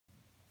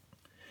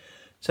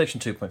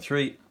Section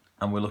 2.3,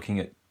 and we're looking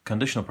at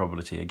conditional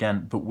probability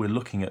again, but we're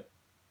looking at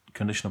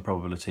conditional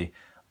probability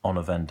on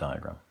a Venn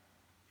diagram.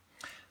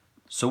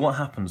 So what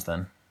happens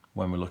then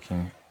when we're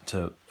looking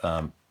to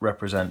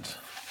represent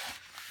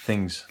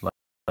things like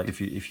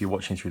if you're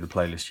watching through the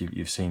playlist,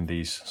 you've seen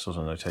these sort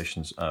of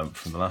notations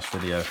from the last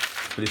video.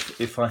 But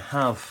if I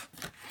have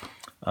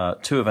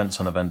two events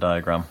on a Venn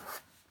diagram,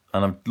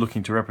 and I'm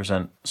looking to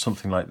represent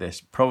something like this,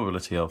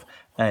 probability of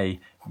A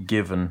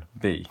given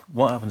B,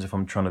 what happens if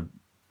I'm trying to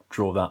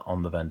draw that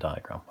on the Venn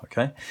diagram?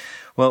 Okay,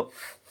 well,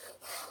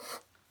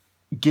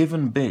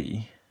 given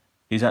B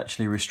is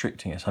actually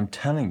restricting it. I'm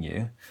telling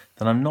you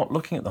that I'm not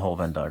looking at the whole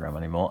Venn diagram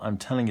anymore. I'm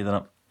telling you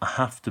that I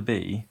have to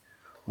be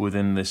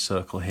within this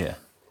circle here.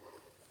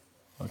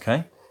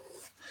 Okay?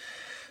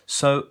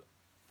 So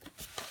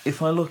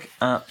if I look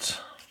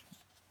at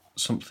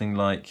something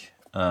like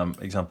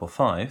example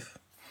 5,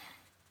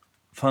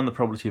 find the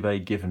probability of A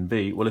given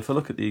B. Well, if I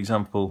look at the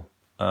example,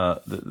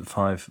 the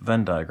 5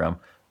 Venn diagram,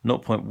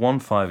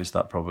 0.15 is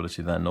that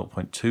probability there,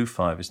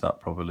 0.25 is that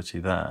probability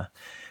there.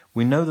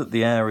 We know that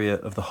the area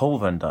of the whole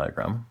Venn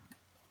diagram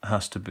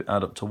has to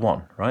add up to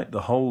 1, right?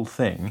 The whole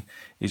thing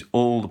is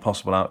all the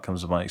possible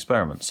outcomes of my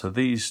experiment. So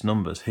these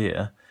numbers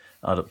here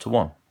add up to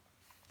 1.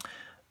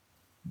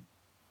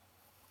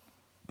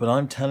 But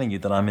I'm telling you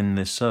that I'm in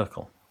this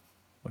circle,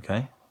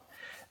 okay?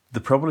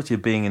 The probability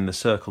of being in the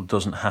circle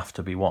doesn't have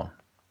to be 1.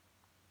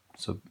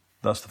 So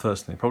that's the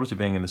first thing. The probability of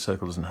being in the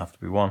circle doesn't have to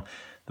be 1.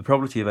 The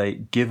probability of A,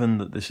 given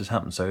that this has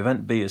happened, so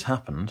event B has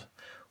happened,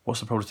 what's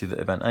the probability that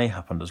event A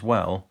happened as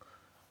well?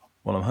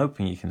 Well, I'm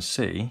hoping you can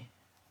see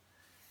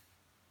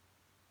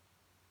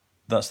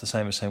that's the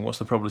same as saying what's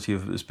the probability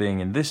of this being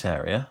in this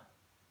area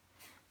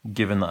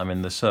given that I'm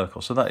in this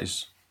circle. So that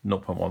is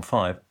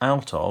 0.15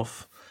 out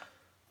of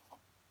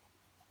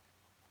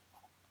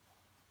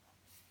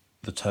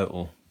the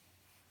total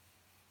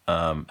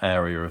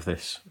area of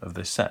this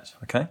set,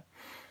 okay?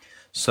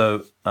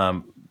 So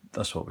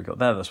that's what we got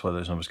there. That's where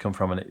those numbers come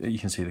from, and you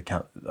can see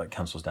that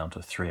cancels down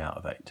to 3 out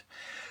of 8.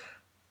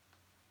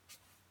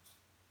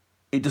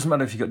 It doesn't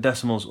matter if you've got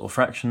decimals or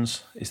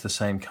fractions, it's the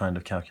same kind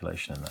of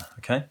calculation in there,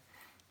 okay?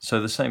 So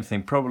the same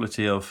thing,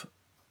 probability of,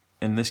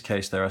 in this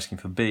case, they're asking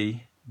for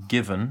B,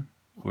 given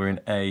we're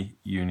in A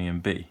union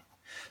B.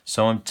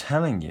 So I'm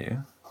telling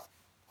you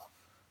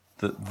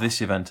that this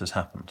event has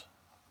happened.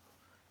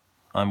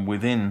 I'm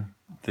within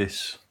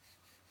this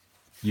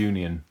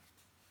union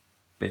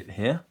bit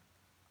here.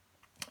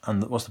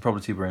 And what's the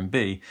probability we're in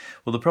B?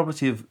 Well, the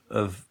probability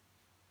of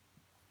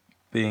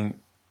being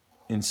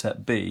in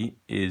set B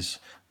is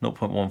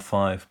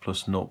 0.15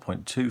 plus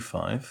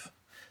 0.25.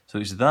 So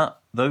it's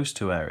those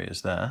two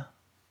areas there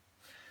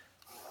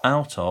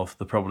out of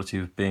the probability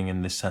of being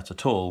in this set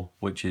at all,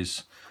 which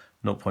is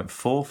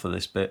 0.4 for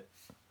this bit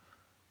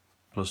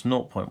plus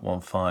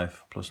 0.15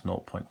 plus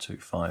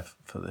 0.25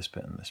 for this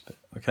bit and this bit,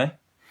 okay?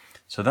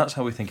 So that's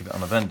how we think of it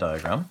on a Venn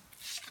diagram.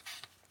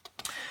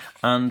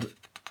 And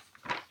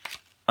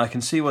I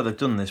can see why they've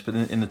done this, but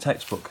in the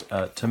textbook,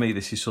 to me,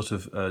 this is sort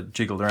of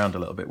jiggled around a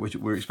little bit.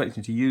 We're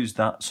expecting to use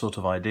that sort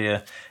of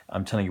idea.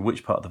 I'm telling you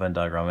which part of the Venn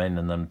diagram I'm in,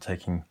 and then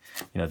taking,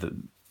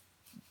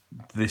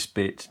 this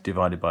bit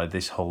divided by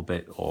this whole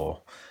bit,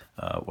 or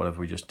whatever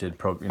we just did.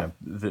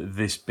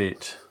 This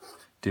bit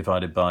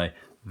divided by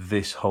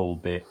this whole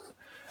bit.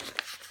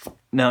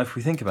 Now, if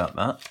we think about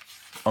that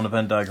on a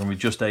Venn diagram with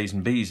just A's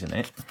and B's in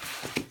it,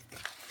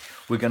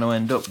 we're going to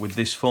end up with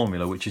this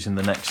formula, which is in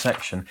the next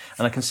section.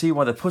 And I can see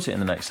why they put it in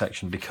the next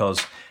section,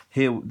 because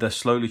here they're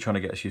slowly trying to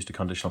get us used to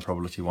conditional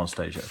probability one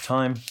stage at a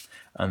time,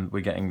 and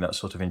we're getting that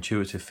sort of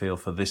intuitive feel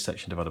for this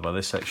section divided by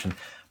this section.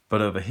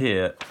 But over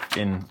here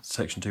in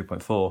section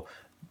 2.4,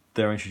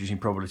 they're introducing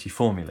probability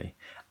formulae.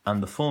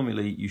 And the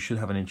formulae, you should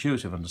have an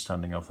intuitive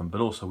understanding of them,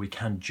 but also we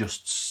can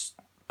just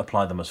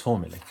apply them as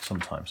formulae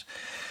sometimes.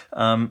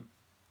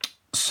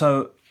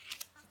 So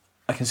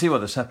I can see why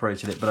they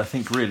separated it, but I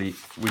think really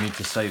we need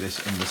to say this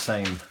in the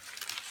same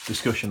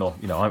discussion, or,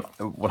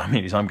 what I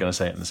mean is I'm going to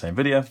say it in the same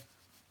video.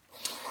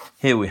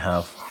 Here we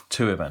have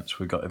two events.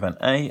 We've got event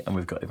A and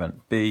we've got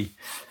event B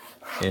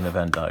in a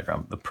Venn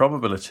diagram. The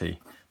probability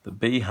that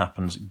B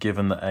happens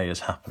given that A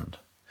has happened.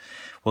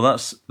 Well,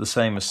 that's the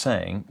same as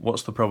saying,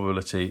 what's the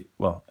probability?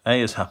 Well, A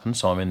has happened,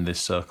 so I'm in this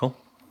circle.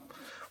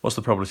 What's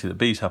the probability that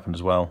B's happened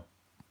as well?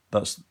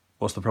 What's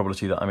the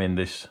probability that I'm in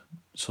this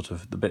sort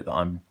of the bit that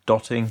I'm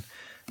dotting?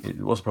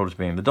 What's the probability of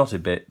being in the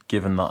dotted bit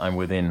given that I'm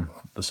within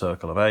the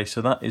circle of A?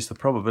 So that is the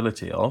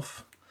probability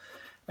of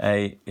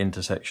A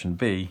intersection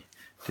B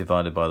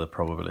divided by the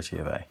probability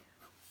of A.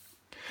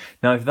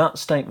 Now, if that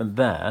statement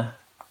there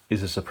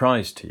is a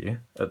surprise to you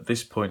at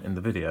this point in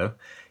the video,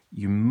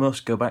 you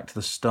must go back to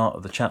the start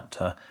of the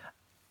chapter,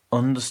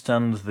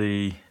 understand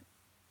the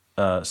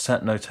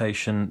set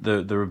notation.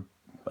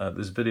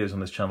 There's videos on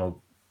this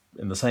channel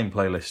in the same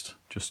playlist.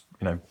 Just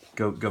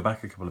go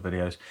back a couple of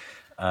videos.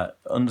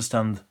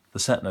 Understand the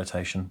set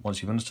notation.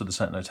 Once you've understood the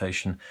set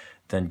notation,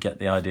 then get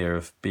the idea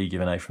of B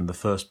given A from the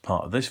first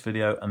part of this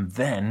video, and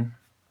then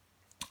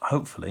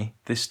hopefully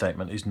this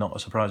statement is not a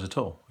surprise at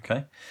all,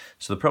 okay?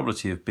 So the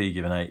probability of B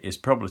given A is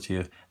probability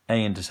of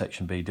A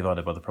intersection B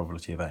divided by the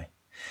probability of A.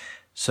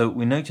 So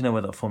we need to know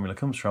where that formula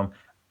comes from,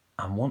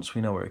 and once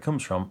we know where it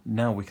comes from,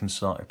 now we can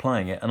start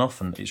applying it, and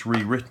often it's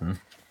rewritten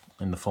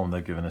in the form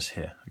they've given us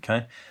here,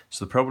 okay?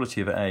 So the probability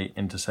of A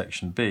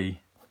intersection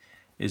B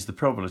is the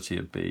probability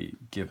of B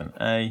given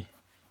A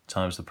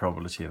times the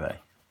probability of A.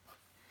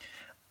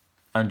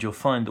 And you'll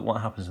find that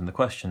what happens in the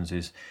questions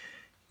is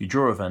you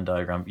draw a Venn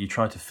diagram, you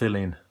try to fill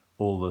in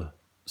all the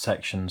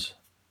sections.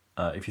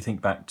 If you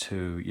think back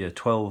to year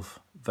 12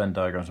 Venn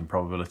diagrams and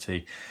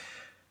probability,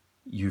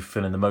 you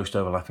fill in the most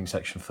overlapping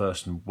section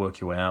first and work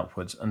your way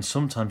outwards. And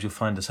sometimes you'll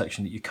find a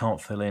section that you can't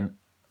fill in,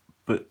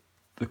 but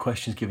the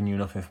question's given you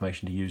enough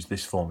information to use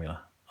this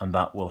formula, and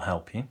that will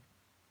help you.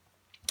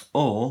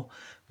 Or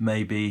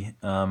maybe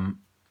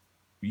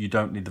you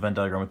don't need the Venn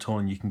diagram at all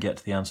and you can get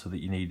to the answer that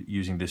you need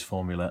using this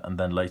formula, and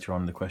then later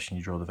on in the question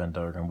you draw the Venn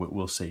diagram.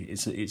 We'll see.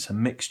 It's a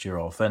mixture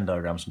of Venn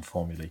diagrams and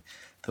formulae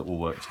that will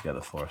work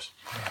together for us.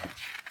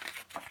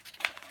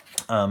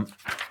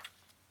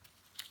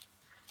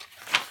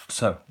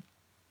 So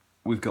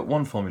we've got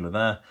one formula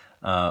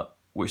there,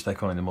 which they're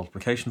calling the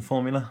multiplication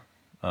formula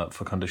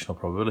for conditional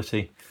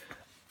probability.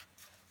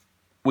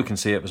 We can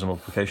see it as a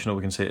multiplication or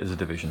we can see it as a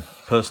division.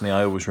 Personally,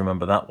 I always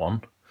remember that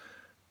one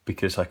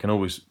because I can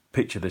always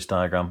picture this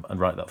diagram and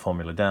write that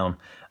formula down.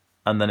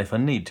 And then if I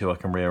need to, I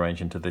can rearrange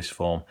into this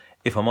form.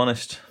 If I'm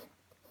honest,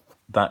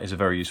 that is a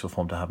very useful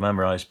form to have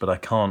memorised, but I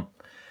can't,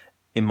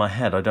 in my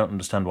head, I don't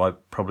understand why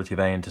probability of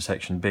A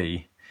intersection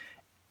B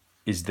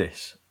is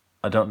this.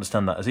 I don't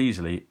understand that as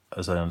easily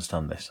as I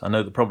understand this. I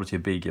know the probability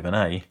of B given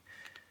A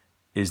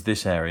is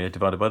this area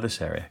divided by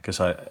this area, because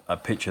I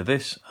picture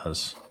this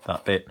as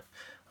that bit, and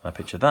I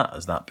picture that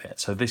as that bit.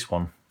 So this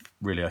one,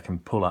 really, I can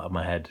pull out of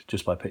my head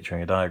just by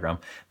picturing a diagram.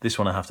 This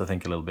one I have to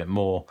think a little bit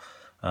more,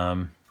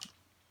 but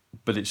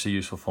it's a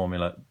useful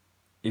formula.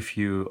 If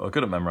you are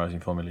good at memorising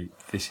formulae,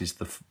 this is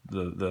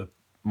the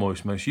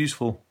most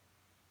useful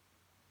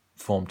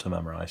form to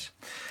memorise.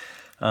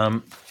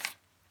 And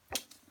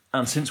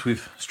since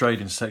we've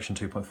strayed into section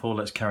 2.4,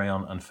 let's carry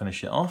on and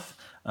finish it off.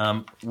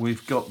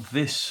 We've got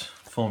this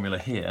formula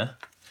here.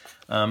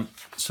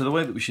 So the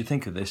way that we should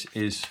think of this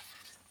is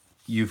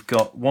you've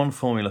got one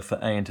formula for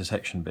A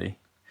intersection B,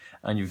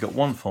 and you've got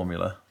one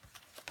formula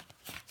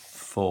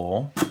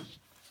for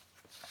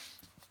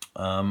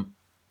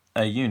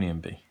A union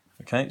B.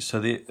 Okay, so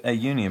the A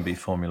union B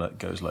formula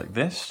goes like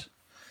this.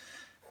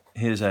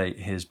 Here's A,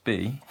 here's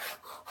B.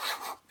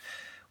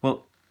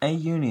 Well, A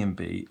union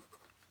B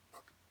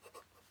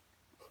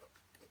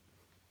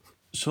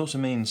sort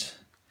of means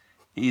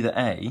either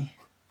A,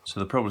 so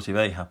the probability of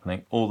A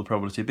happening, or the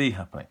probability of B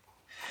happening.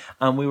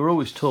 And we were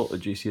always taught at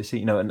GCSE,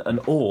 you know, an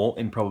or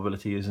in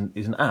probability is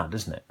an add,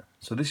 isn't it?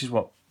 So this is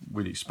what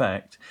we'd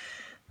expect.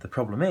 The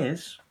problem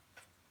is,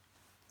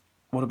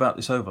 what about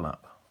this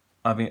overlap?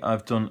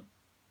 I've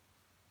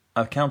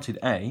counted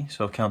A,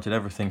 so I've counted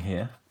everything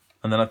here,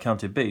 and then I've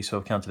counted B, so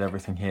I've counted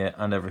everything here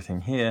and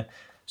everything here.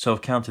 So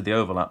I've counted the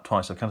overlap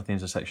twice, I've counted the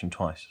intersection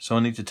twice. So I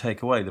need to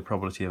take away the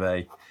probability of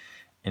A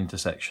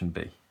intersection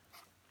B.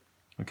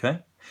 Okay?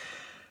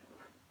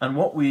 And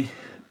what we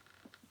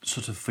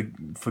sort of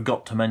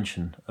forgot to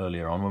mention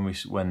earlier on,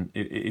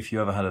 if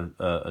you ever had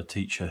a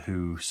teacher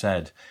who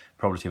said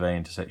probability of A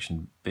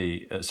intersection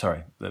B,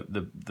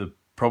 the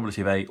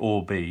probability of A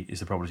or B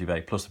is the probability of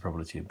A plus the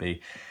probability of B,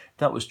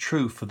 that was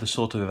true for the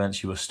sort of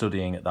events you were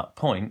studying at that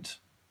point,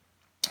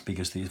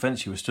 because the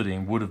events you were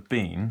studying would have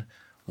been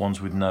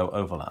ones with no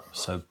overlap.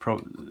 So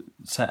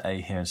set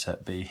A here and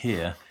set B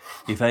here.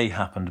 If A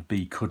happened,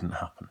 B couldn't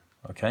happen.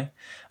 Okay,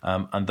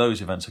 and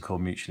those events are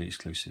called mutually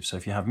exclusive. So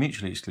if you have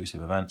mutually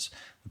exclusive events,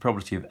 the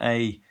probability of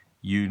A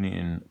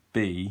union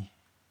B,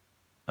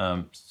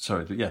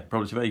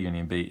 probability of A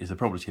union B is the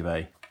probability of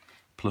A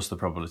plus the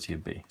probability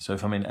of B. So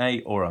if I'm in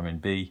A or I'm in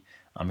B,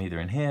 I'm either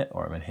in here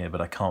or I'm in here,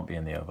 but I can't be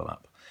in the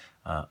overlap.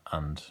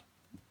 And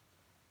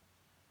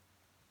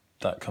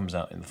that comes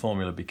out in the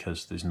formula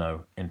because there's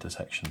no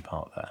intersection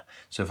part there.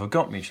 So if I've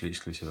got mutually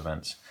exclusive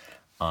events,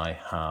 I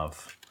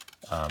have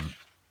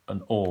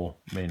an or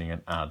meaning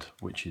an add,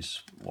 which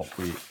is what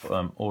we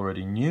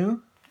already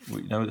knew.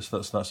 We know that's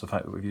a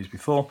fact that we've used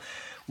before.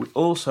 We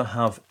also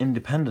have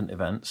independent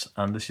events,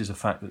 and this is a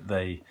fact that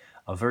they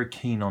are very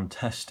keen on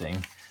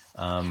testing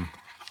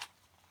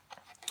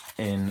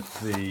in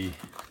the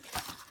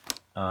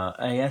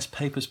AS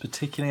papers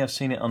particularly. I've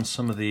seen it on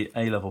some of the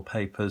A-level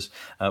papers.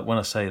 When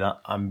I say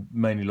that, I'm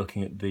mainly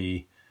looking at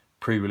the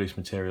pre-release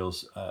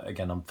materials.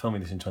 Again, I'm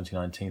filming this in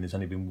 2019. There's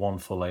only been one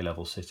full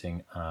A-level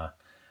sitting,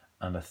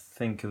 and I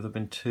think have there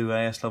been 2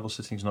 AS level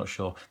sittings, not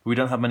sure. We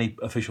don't have many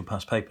official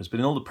past papers, but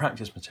in all the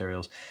practice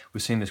materials,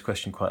 we've seen this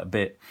question quite a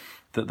bit,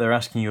 that they're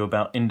asking you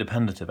about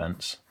independent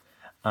events,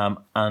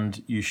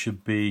 and you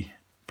should be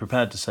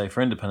prepared to say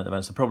for independent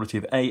events, the probability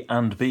of A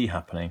and B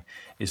happening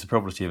is the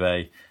probability of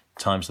A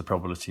times the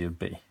probability of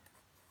B.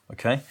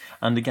 Okay,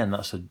 and again,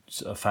 that's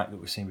a fact that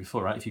we've seen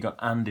before, right? If you've got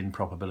and in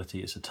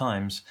probability, it's a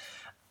times,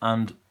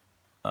 and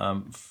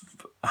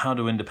how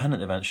do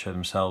independent events show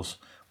themselves?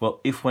 Well,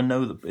 if we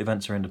know that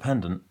events are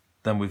independent,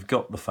 then we've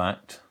got the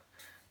fact,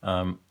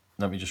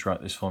 let me just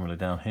write this formula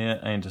down here,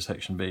 A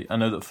intersection B. I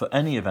know that for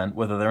any event,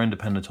 whether they're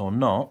independent or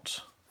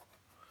not,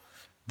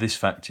 this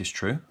fact is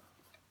true.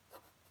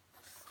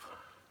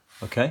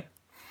 Okay,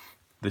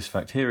 this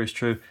fact here is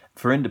true.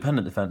 For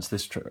independent events,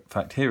 this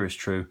fact here is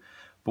true.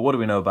 But what do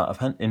we know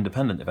about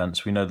independent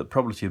events? We know that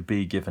probability of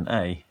B given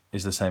A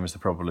is the same as the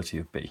probability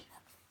of B.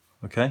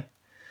 Okay,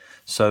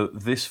 so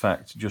this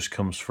fact just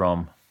comes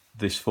from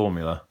this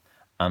formula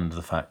and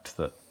the fact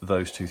that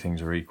those two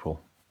things are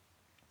equal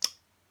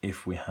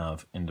if we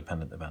have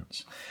independent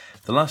events.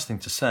 The last thing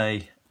to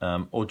say,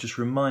 or just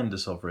remind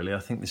us of really, I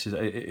think this is,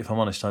 if I'm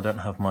honest, I don't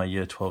have my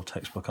year 12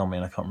 textbook on me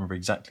and I can't remember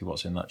exactly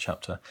what's in that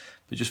chapter,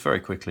 but just very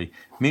quickly,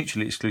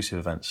 mutually exclusive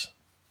events.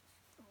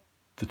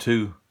 The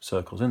two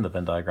circles in the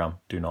Venn diagram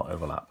do not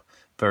overlap.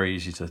 Very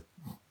easy to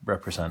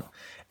represent.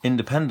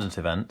 Independent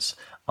events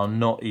are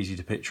not easy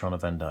to picture on a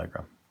Venn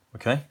diagram,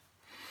 okay?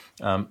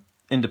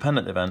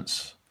 Independent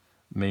events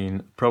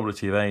mean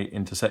probability of A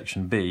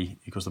intersection B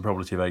equals the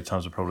probability of A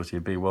times the probability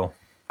of B. Well,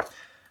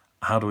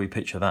 how do we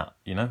picture that,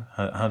 you know?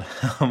 How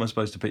am I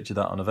supposed to picture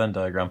that on a Venn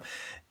diagram?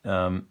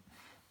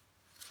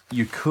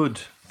 You could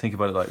think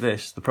about it like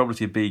this. The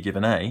probability of B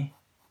given A,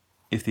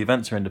 if the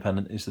events are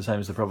independent, is the same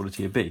as the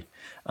probability of B.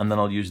 And then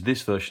I'll use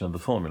this version of the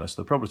formula.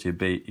 So the probability of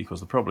B equals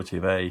the probability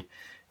of A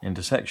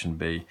intersection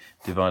B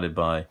divided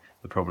by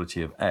the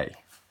probability of A.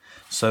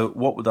 So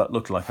what would that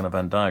look like on a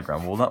Venn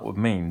diagram? Well, that would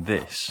mean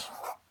this.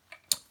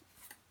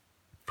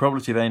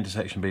 Probability of A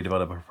intersection B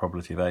divided by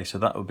probability of A. So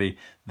that would be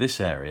this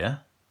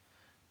area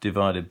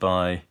divided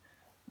by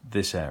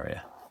this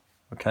area.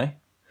 Okay?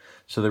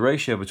 So the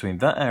ratio between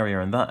that area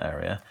and that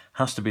area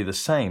has to be the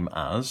same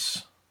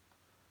as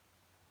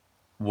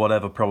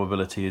whatever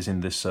probability is in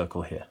this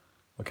circle here,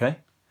 okay?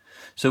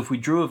 So if we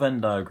drew a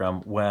Venn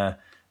diagram where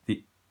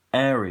the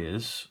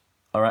areas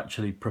are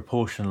actually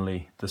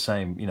proportionally the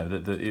same, you know,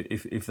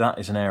 if that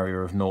is an area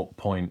of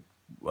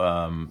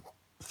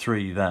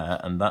 0.3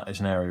 there and that is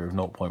an area of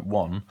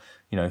 0.1,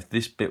 you know, if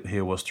this bit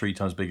here was 3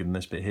 times bigger than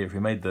this bit here, if we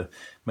made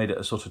it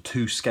a sort of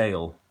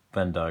 2-scale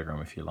Venn diagram,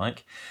 if you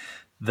like,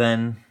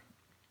 then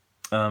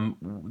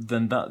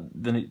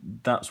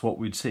that's what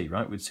we'd see,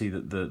 right? We'd see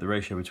that the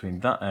ratio between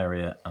that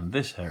area and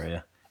this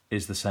area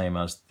is the same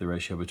as the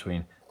ratio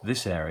between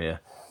this area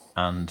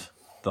and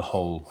the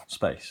whole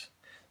space.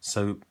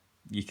 So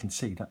you can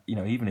see that, you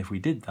know, even if we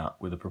did that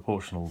with a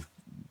proportional,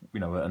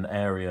 you know, an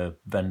area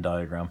Venn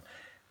diagram,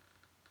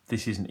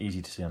 this isn't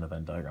easy to see on a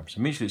Venn diagram.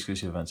 So mutually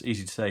exclusive events,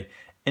 easy to say.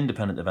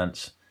 Independent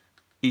events,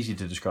 easy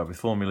to describe with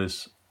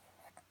formulas.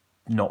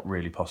 Not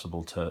really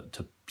possible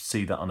to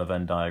see that on a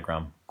Venn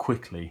diagram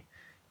quickly.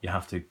 You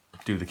have to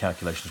do the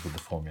calculations with the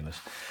formulas.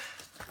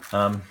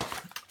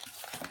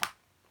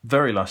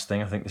 Very last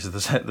thing, I think this is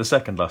the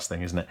second last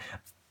thing, isn't it?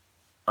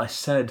 I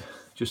said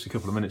just a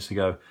couple of minutes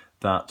ago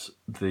that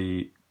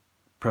the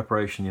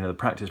preparation, you know, the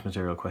practice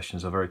material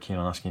questions are very keen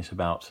on asking us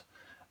about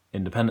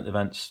independent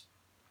events.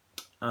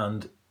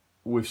 And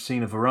we've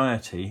seen a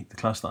variety. The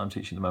class that I'm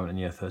teaching at the moment in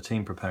year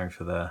 13, preparing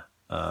for their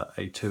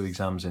A2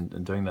 exams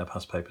and doing their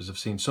past papers, have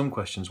seen some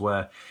questions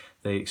where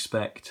they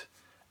expect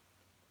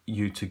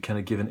you to kind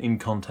of give an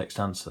in-context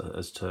answer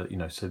as to, you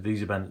know, so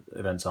these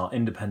events are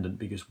independent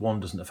because one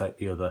doesn't affect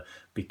the other,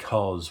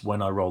 because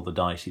when I roll the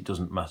dice, it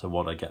doesn't matter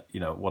what I get, you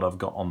know, what I've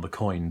got on the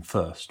coin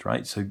first,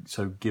 right? So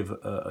give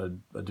a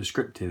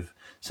descriptive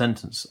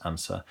sentence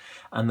answer.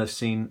 And they've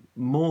seen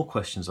more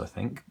questions, I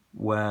think,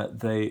 where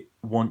they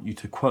want you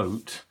to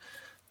quote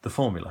the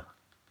formula.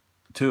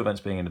 Two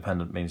events being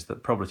independent means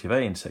that probability of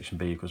A intersection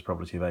B equals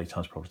probability of A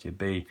times probability of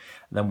B,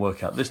 and then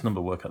work out this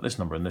number,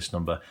 and this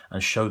number,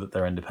 and show that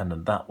they're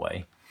independent that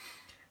way.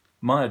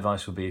 My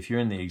advice would be, if you're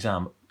in the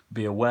exam,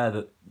 be aware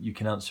that you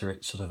can answer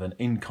it sort of an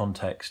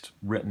in-context,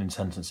 written in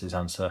sentences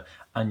answer,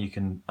 and you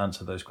can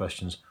answer those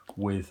questions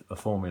with a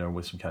formula and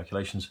with some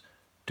calculations.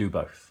 Do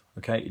both,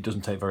 okay? It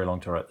doesn't take very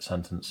long to write the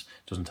sentence,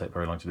 it doesn't take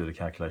very long to do the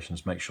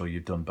calculations. Make sure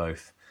you've done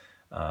both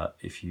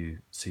if you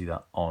see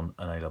that on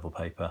an A-level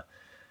paper.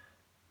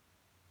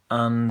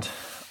 And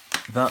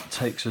that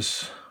takes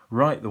us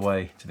right the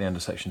way to the end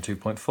of section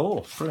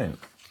 2.4. Brilliant.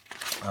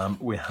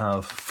 We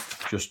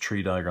have just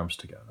tree diagrams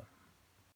together.